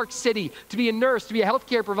New York City, to be a nurse, to be a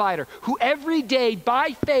healthcare provider, who every day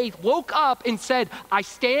by faith woke up and said, I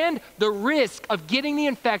stand the risk of getting the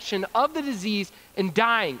infection of the disease and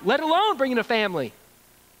dying, let alone bringing a family?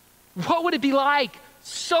 What would it be like?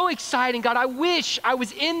 So exciting, God. I wish I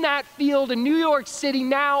was in that field in New York City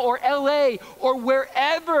now, or LA, or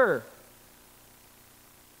wherever.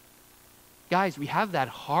 Guys, we have that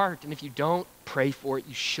heart, and if you don't, pray for it.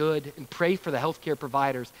 You should, and pray for the healthcare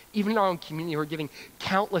providers, even in our own community, who are giving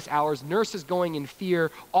countless hours, nurses going in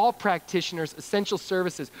fear, all practitioners, essential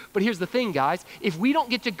services. But here's the thing, guys. If we don't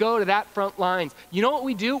get to go to that front lines, you know what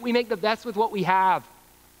we do? We make the best with what we have.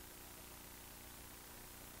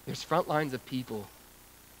 There's front lines of people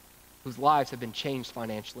whose lives have been changed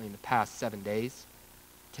financially in the past 7 days,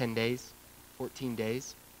 10 days, 14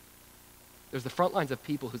 days. There's the front lines of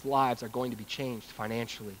people whose lives are going to be changed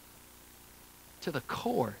financially to the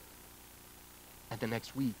core in the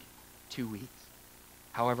next week, 2 weeks,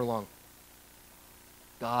 however long.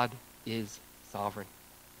 God is sovereign.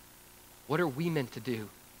 What are we meant to do?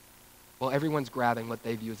 Well, everyone's grabbing what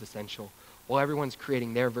they view as essential. Well, everyone's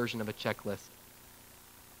creating their version of a checklist.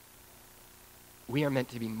 We are meant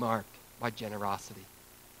to be marked by generosity.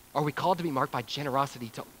 Are we called to be marked by generosity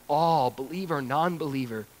to all, believer,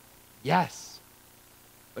 non-believer? Yes.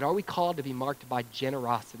 But are we called to be marked by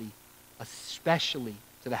generosity, especially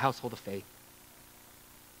to the household of faith?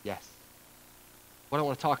 Yes. What I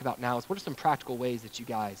want to talk about now is what are some practical ways that you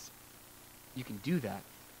can do that?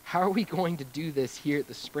 How are we going to do this here at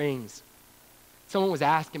the Springs? Someone was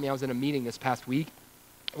asking me, I was in a meeting this past week,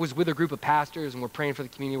 I was with a group of pastors and we're praying for the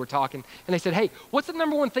community, we're talking, and they said, hey, what's the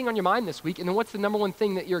number one thing on your mind this week? And then what's the number one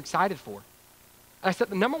thing that you're excited for? And I said,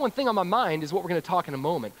 the number one thing on my mind is what we're going to talk in a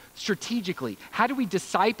moment. Strategically, how do we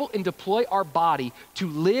disciple and deploy our body to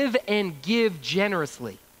live and give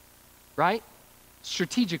generously, right?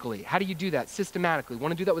 Strategically, how do you do that? Systematically, we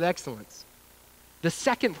want to do that with excellence. The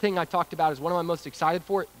second thing I talked about is what am I most excited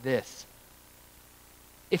for? This.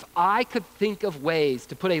 If I could think of ways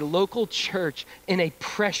to put a local church in a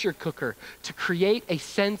pressure cooker to create a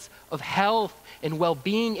sense of health and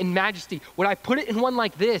well-being and majesty, would I put it in one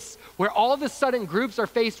like this, where all of a sudden groups are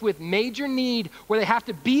faced with major need, where they have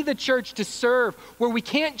to be the church to serve, where we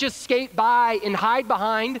can't just skate by and hide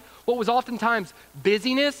behind what was oftentimes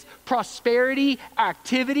busyness, prosperity,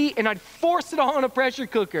 activity, and I'd force it all in a pressure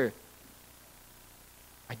cooker.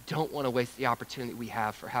 I don't want to waste the opportunity we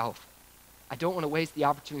have for health. I don't want to waste the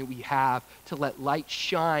opportunity we have to let light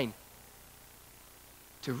shine,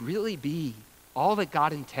 to really be all that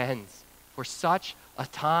God intends for such a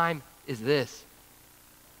time as this.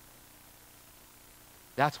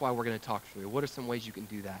 That's why we're going to talk through. What are some ways you can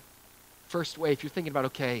do that? First way, if you're thinking about,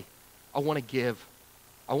 okay, I want to give.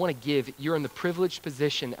 You're in the privileged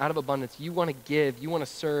position out of abundance. You want to give. You want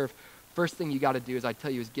to serve. First thing you got to do, as I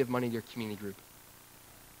tell you, is give money to your community group.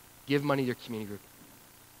 Give money to your community group.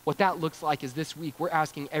 What that looks like is this week, we're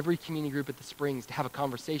asking every community group at the Springs to have a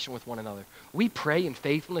conversation with one another. We pray in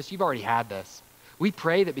faithfulness. You've already had this. We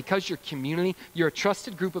pray that because your community, you're a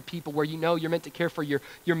trusted group of people where you know you're meant to care for your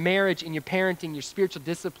marriage and your parenting, your spiritual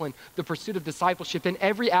discipline, the pursuit of discipleship in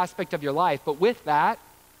every aspect of your life. But with that,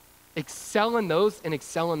 excel in those and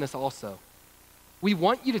excel in this also. We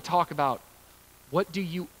want you to talk about, what do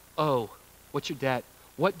you owe? What's your debt?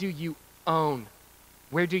 What do you own?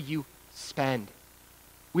 Where do you spend?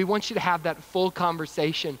 We want you to have that full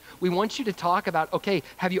conversation. We want you to talk about, okay,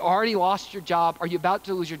 have you already lost your job? Are you about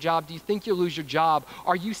to lose your job? Do you think you'll lose your job?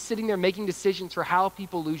 Are you sitting there making decisions for how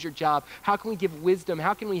people lose your job? How can we give wisdom?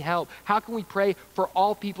 How can we help? How can we pray for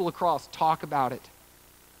all people across? Talk about it.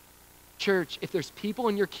 Church, if there's people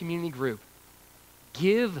in your community group,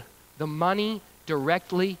 give the money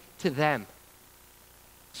directly to them.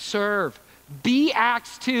 Serve. Be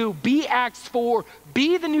Acts 2, be Acts 4,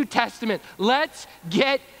 be the New Testament. Let's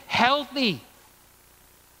get healthy.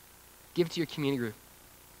 Give to your community group.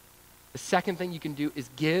 The second thing you can do is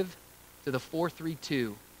give to the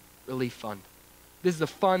 432 Relief Fund. This is a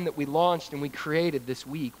fund that we launched and we created this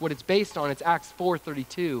week. What it's based on, it's Acts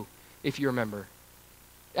 4:32, if you remember.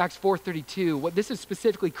 Acts 4:32, what this is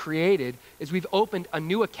specifically created is we've opened a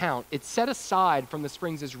new account. It's set aside from the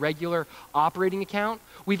Springs' regular operating account.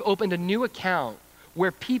 We've opened a new account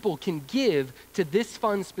where people can give to this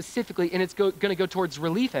fund specifically, and it's going to go towards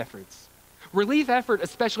relief efforts. Relief effort,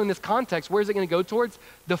 especially in this context, where is it going to go towards?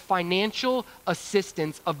 The financial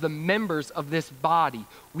assistance of the members of this body.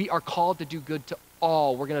 We are called to do good to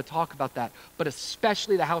all. We're going to talk about that, but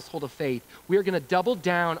especially the household of faith. We are going to double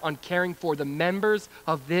down on caring for the members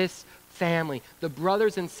of this family, the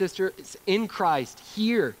brothers and sisters in Christ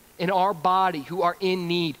here in our body who are in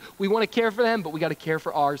need. We want to care for them, but we got to care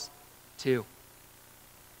for ours too.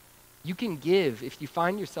 You can give if you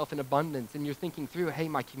find yourself in abundance and you're thinking through, hey,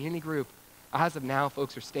 my community group, as of now,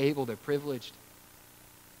 folks are stable, they're privileged.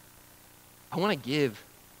 I want to give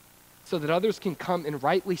so that others can come and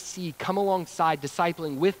rightly see, come alongside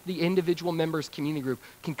discipling with the individual members community group,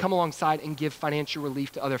 can come alongside and give financial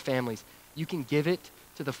relief to other families. You can give it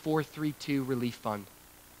to the 432 Relief Fund.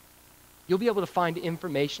 You'll be able to find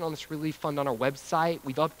information on this relief fund on our website.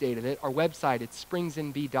 We've updated it. Our website, it's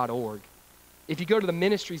springsnb.org. If you go to the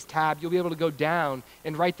ministries tab, you'll be able to go down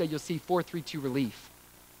and right there you'll see 432 Relief.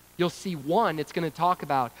 You'll see one, it's going to talk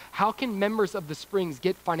about how can members of the Springs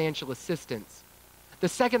get financial assistance. The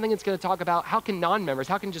second thing it's going to talk about, how can non-members,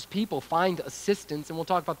 how can just people find assistance, and we'll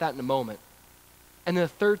talk about that in a moment. And then the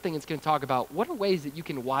third thing it's going to talk about, what are ways that you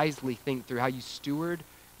can wisely think through how you steward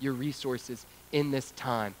your resources in this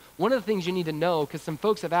time. One of the things you need to know, because some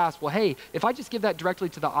folks have asked, well, hey, if I just give that directly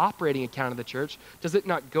to the operating account of the church, does it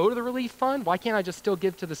not go to the relief fund? Why can't I just still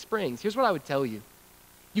give to the Springs? Here's what I would tell you.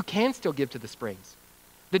 You can still give to the Springs.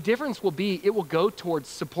 The difference will be it will go towards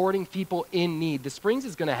supporting people in need. The Springs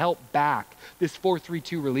is going to help back this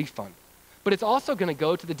 432 Relief Fund. But it's also going to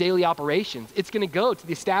go to the daily operations. It's going to go to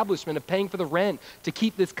the establishment of paying for the rent to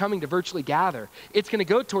keep this coming to virtually gather. It's going to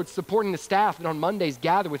go towards supporting the staff that on Mondays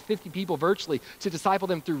gather with 50 people virtually to disciple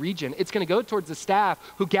them through Region. It's going to go towards the staff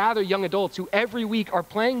who gather young adults who every week are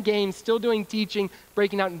playing games, still doing teaching,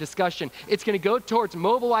 breaking out in discussion. It's going to go towards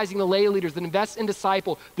mobilizing the lay leaders that invest and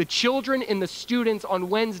disciple the children and the students on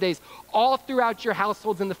Wednesdays all throughout your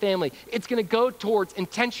households and the family. It's going to go towards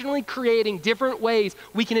intentionally creating different ways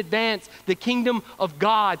we can advance the kingdom of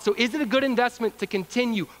God. So is it a good investment to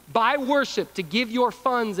continue by worship to give your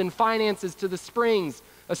funds and finances to the Springs,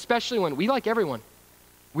 especially when we, like everyone,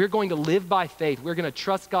 we're going to live by faith. We're going to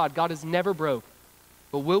trust God. God is never broke.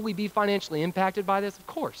 But will we be financially impacted by this? Of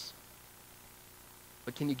course.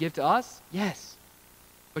 But can you give to us? Yes.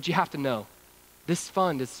 But you have to know, this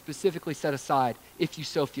fund is specifically set aside if you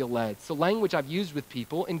so feel led. So language I've used with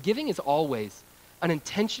people, and giving is always an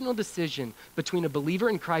intentional decision between a believer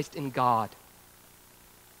in Christ and God.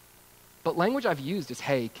 But language I've used is,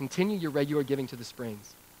 hey, continue your regular giving to the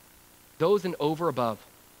Springs. Those and over above,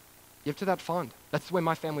 give to that fund. That's the way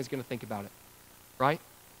my family's going to think about it, right?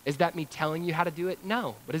 Is that me telling you how to do it?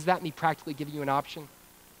 No. But is that me practically giving you an option?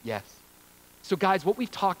 Yes. So guys, what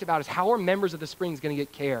we've talked about is how are members of the Springs going to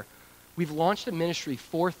get care? We've launched a ministry,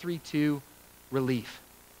 432 Relief.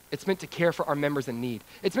 It's meant to care for our members in need.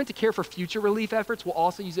 It's meant to care for future relief efforts. We'll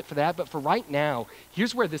also use it for that. But for right now,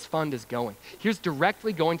 here's where this fund is going. Here's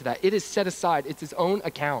directly going to that. It is set aside. It's its own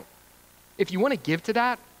account. If you want to give to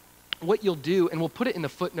that, what you'll do, and we'll put it in the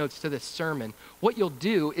footnotes to this sermon, what you'll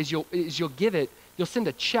do is you'll give it, you'll send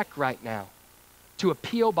a check right now to a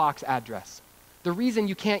P.O. Box address. The reason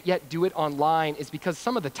you can't yet do it online is because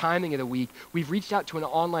some of the timing of the week, we've reached out to an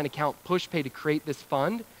online account, PushPay, to create this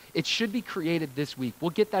fund. It should be created this week. We'll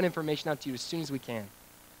get that information out to you as soon as we can.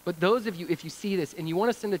 But those of you, if you see this and you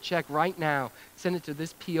want to send a check right now, send it to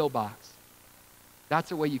this P.O. Box.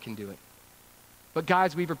 That's a way you can do it. But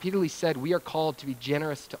guys, we've repeatedly said we are called to be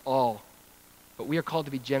generous to all, but we are called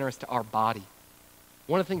to be generous to our body.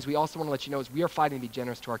 One of the things we also want to let you know is we are fighting to be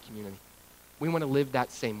generous to our community. We want to live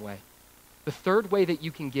that same way. The third way that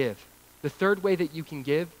you can give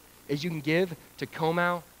is you can give to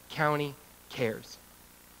Comal County Cares.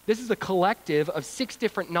 This is a collective of 6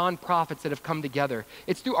 different nonprofits that have come together.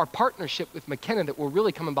 It's through our partnership with McKenna that we're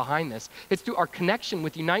really coming behind this. It's through our connection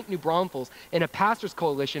with Unite New Braunfels and a pastors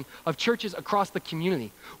coalition of churches across the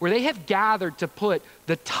community, where they have gathered to put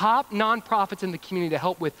the top nonprofits in the community to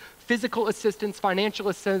help with physical assistance, financial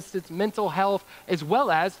assistance, mental health, as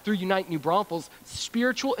well as, through Unite New Braunfels,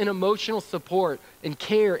 spiritual and emotional support and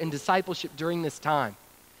care and discipleship during this time.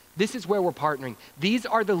 This is where we're partnering. These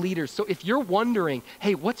are the leaders. So if you're wondering,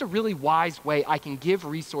 hey, what's a really wise way I can give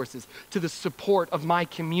resources to the support of my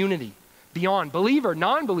community, beyond believer,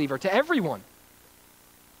 non-believer, to everyone?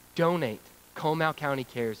 Donate. Comal County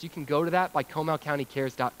Cares. You can go to that by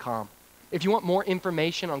comalcountycares.com. If you want more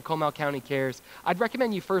information on Comal County Cares, I'd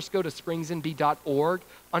recommend you first go to springsnb.org.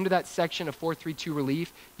 Under that section of 432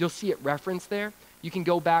 Relief, you'll see it referenced there. You can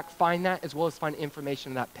go back, find that, as well as find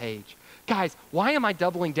information on that page. Guys, why am I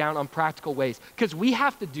doubling down on practical ways? Because we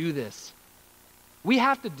have to do this. We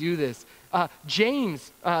have to do this.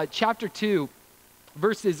 James chapter 2,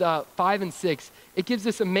 verses 5 and 6, it gives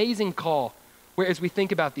this amazing call where, as we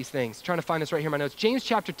think about these things, trying to find this right here in my notes. James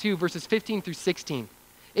chapter 2, verses 15 through 16.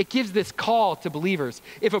 It gives this call to believers.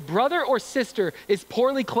 If a brother or sister is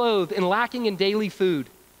poorly clothed and lacking in daily food,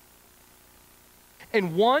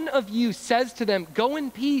 and one of you says to them, go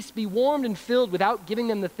in peace, be warmed and filled, without giving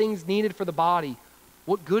them the things needed for the body,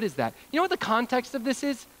 what good is that? You know what the context of this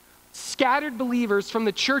is? Scattered believers from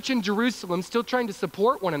the church in Jerusalem still trying to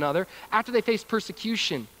support one another after they faced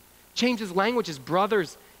persecution. James's language is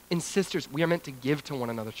brothers and sisters. We are meant to give to one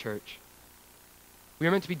another, church. We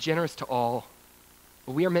are meant to be generous to all,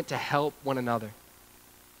 but we are meant to help one another.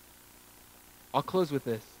 I'll close with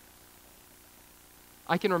this.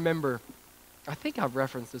 I can remember, I think I've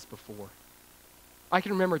referenced this before. I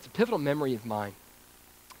can remember, it's a pivotal memory of mine,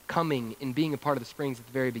 coming and being a part of the Springs at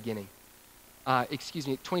the very beginning.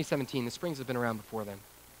 2017, the Springs have been around before then.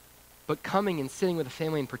 But coming and sitting with a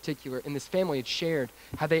family in particular, and this family had shared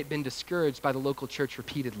how they had been discouraged by the local church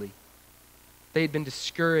repeatedly. They had been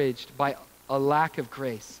discouraged by a lack of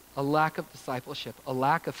grace, a lack of discipleship, a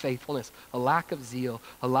lack of faithfulness, a lack of zeal,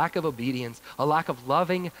 a lack of obedience, a lack of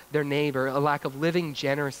loving their neighbor, a lack of living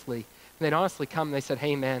generously. And they'd honestly come and they said,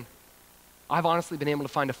 hey man, I've honestly been able to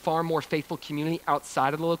find a far more faithful community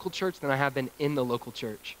outside of the local church than I have been in the local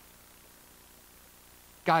church.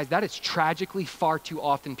 Guys, that is tragically far too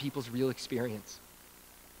often people's real experience.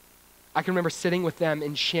 I can remember sitting with them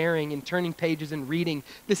and sharing and turning pages and reading.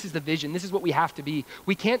 This is the vision. This is what we have to be.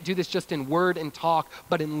 We can't do this just in word and talk,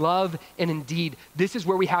 but in love and in deed. This is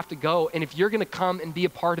where we have to go. And if you're going to come and be a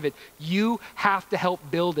part of it, you have to help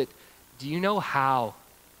build it. Do you know how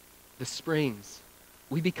the Springs,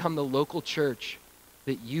 we become the local church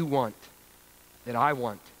that you want, that I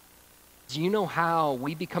want? Do you know how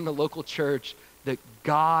we become the local church that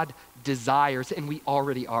God desires? And we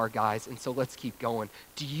already are, guys, and so let's keep going.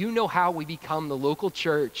 Do you know how we become the local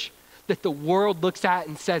church that the world looks at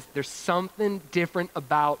and says, there's something different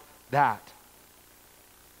about that?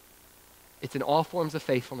 It's in all forms of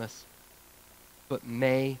faithfulness, but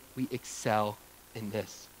may we excel in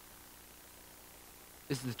this.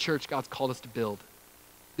 This is the church God's called us to build.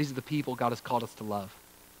 These are the people God has called us to love.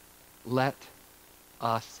 Let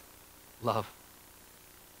us love.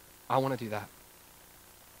 I want to do that.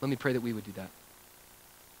 Let me pray that we would do that.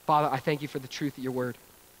 Father, I thank you for the truth of your word.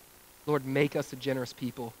 Lord, make us a generous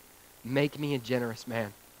people. Make me a generous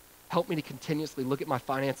man. Help me to continuously look at my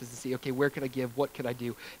finances and see, okay, where could I give? What could I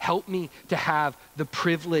do? Help me to have the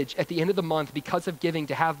privilege at the end of the month, because of giving,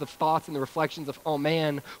 to have the thoughts and the reflections of, oh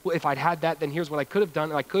man, well, if I'd had that, then here's what I could have done.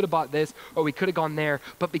 And I could have bought this, or we could have gone there.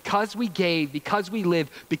 But because we gave, because we lived,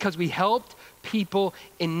 because we helped people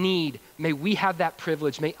in need, may we have that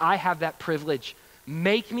privilege. May I have that privilege.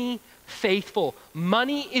 Make me faithful.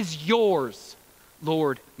 Money is yours.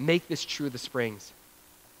 Lord, make this true of the Springs.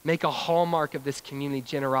 Make a hallmark of this community,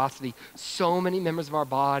 generosity. So many members of our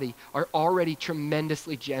body are already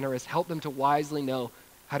tremendously generous. Help them to wisely know,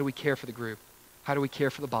 how do we care for the group? How do we care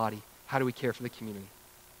for the body? How do we care for the community?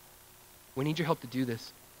 We need your help to do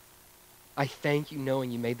this. I thank you knowing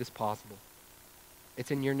you made this possible. It's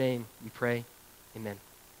in your name we pray. Amen.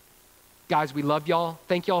 Guys, we love y'all.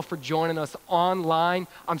 Thank y'all for joining us online.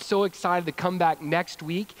 I'm so excited to come back next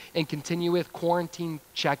week and continue with Quarantine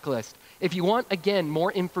Checklist. If you want, again,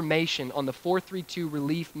 more information on the 432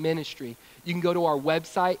 Relief Ministry, you can go to our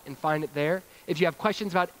website and find it there. If you have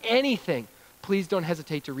questions about anything, please don't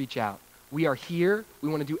hesitate to reach out. We are here. We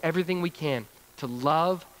want to do everything we can to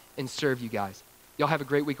love and serve you guys. Y'all have a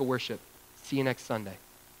great week of worship. See you next Sunday.